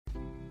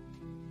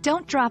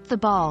Don't drop the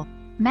ball.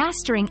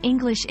 Mastering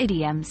English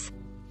idioms.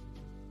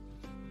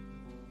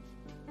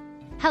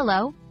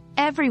 Hello,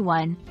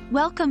 everyone.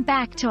 Welcome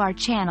back to our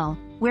channel,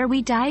 where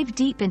we dive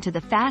deep into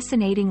the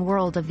fascinating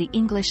world of the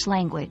English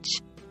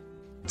language.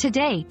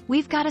 Today,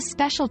 we've got a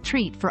special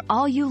treat for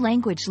all you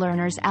language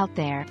learners out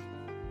there.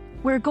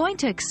 We're going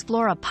to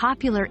explore a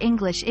popular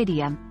English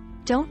idiom,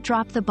 don't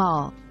drop the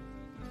ball.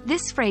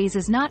 This phrase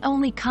is not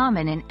only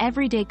common in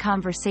everyday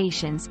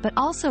conversations but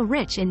also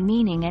rich in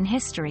meaning and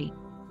history.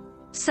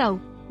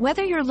 So,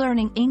 whether you're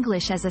learning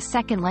English as a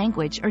second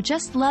language or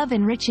just love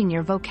enriching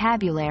your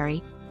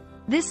vocabulary,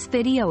 this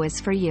video is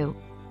for you.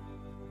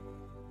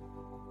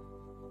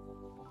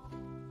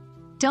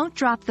 Don't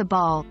drop the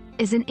ball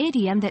is an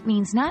idiom that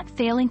means not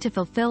failing to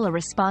fulfill a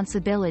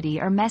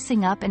responsibility or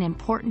messing up an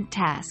important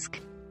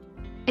task.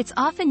 It's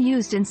often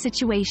used in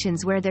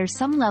situations where there's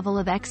some level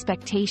of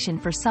expectation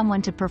for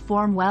someone to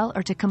perform well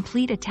or to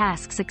complete a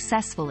task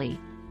successfully.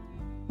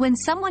 When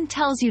someone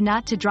tells you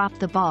not to drop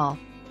the ball,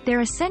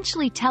 they're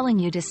essentially telling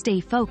you to stay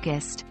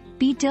focused,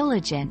 be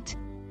diligent,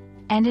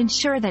 and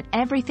ensure that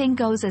everything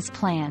goes as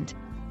planned.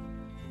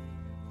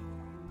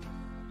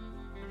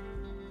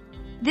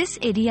 This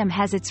idiom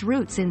has its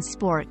roots in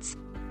sports,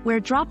 where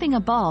dropping a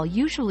ball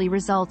usually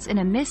results in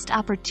a missed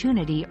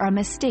opportunity or a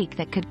mistake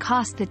that could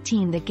cost the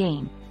team the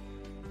game.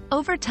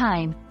 Over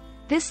time,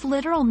 this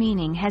literal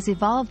meaning has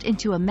evolved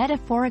into a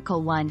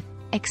metaphorical one,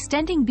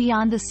 extending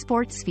beyond the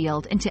sports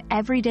field into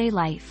everyday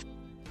life.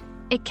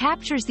 It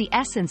captures the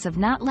essence of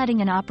not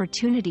letting an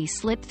opportunity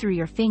slip through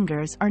your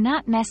fingers or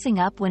not messing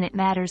up when it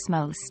matters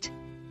most.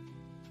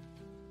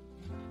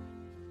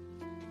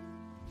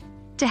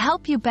 To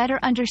help you better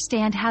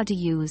understand how to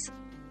use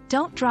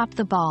 "don't drop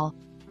the ball,"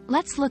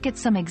 let's look at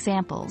some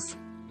examples.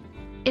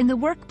 In the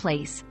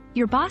workplace,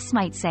 your boss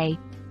might say,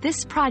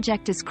 "This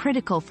project is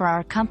critical for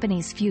our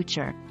company's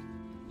future.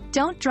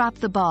 Don't drop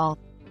the ball,"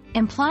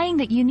 implying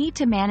that you need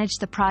to manage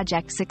the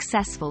project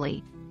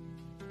successfully.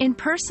 In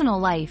personal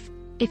life,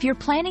 if you're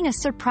planning a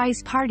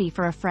surprise party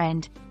for a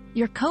friend,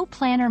 your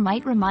co-planner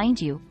might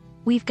remind you,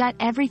 "We've got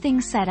everything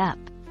set up."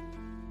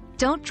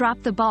 Don't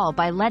drop the ball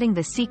by letting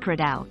the secret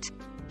out.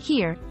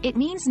 Here, it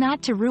means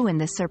not to ruin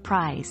the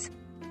surprise.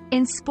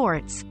 In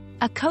sports,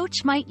 a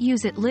coach might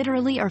use it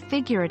literally or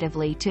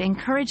figuratively to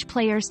encourage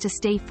players to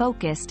stay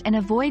focused and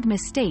avoid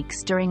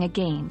mistakes during a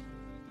game.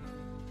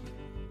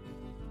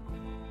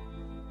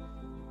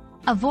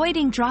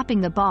 Avoiding dropping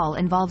the ball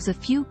involves a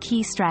few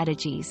key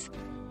strategies.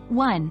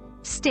 1.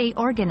 Stay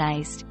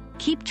organized.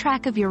 Keep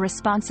track of your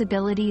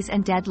responsibilities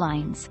and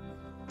deadlines.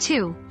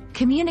 2.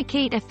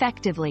 Communicate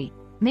effectively.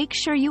 Make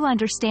sure you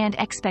understand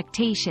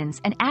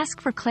expectations and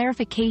ask for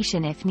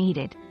clarification if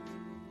needed.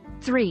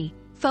 3.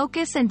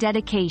 Focus and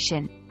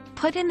dedication.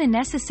 Put in the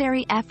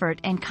necessary effort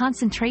and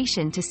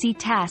concentration to see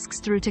tasks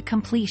through to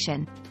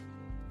completion.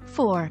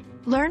 4.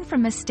 Learn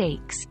from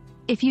mistakes.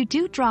 If you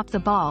do drop the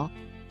ball,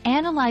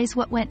 analyze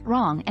what went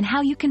wrong and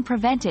how you can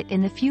prevent it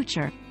in the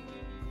future.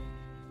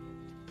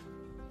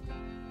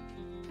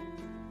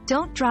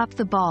 Don't drop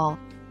the ball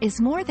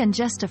is more than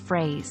just a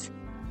phrase.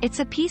 It's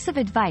a piece of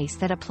advice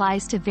that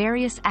applies to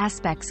various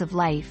aspects of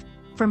life,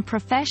 from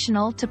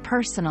professional to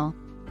personal.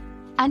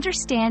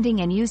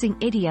 Understanding and using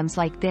idioms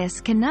like this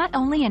can not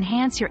only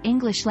enhance your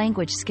English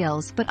language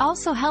skills but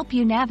also help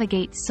you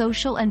navigate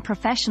social and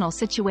professional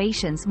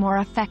situations more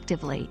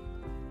effectively.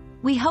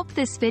 We hope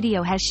this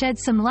video has shed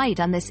some light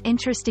on this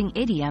interesting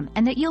idiom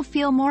and that you'll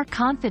feel more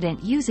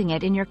confident using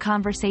it in your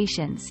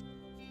conversations.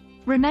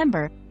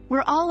 Remember,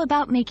 we're all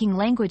about making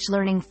language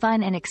learning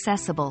fun and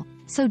accessible,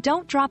 so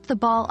don't drop the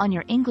ball on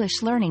your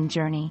English learning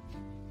journey.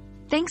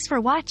 Thanks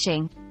for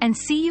watching, and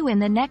see you in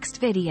the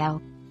next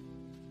video.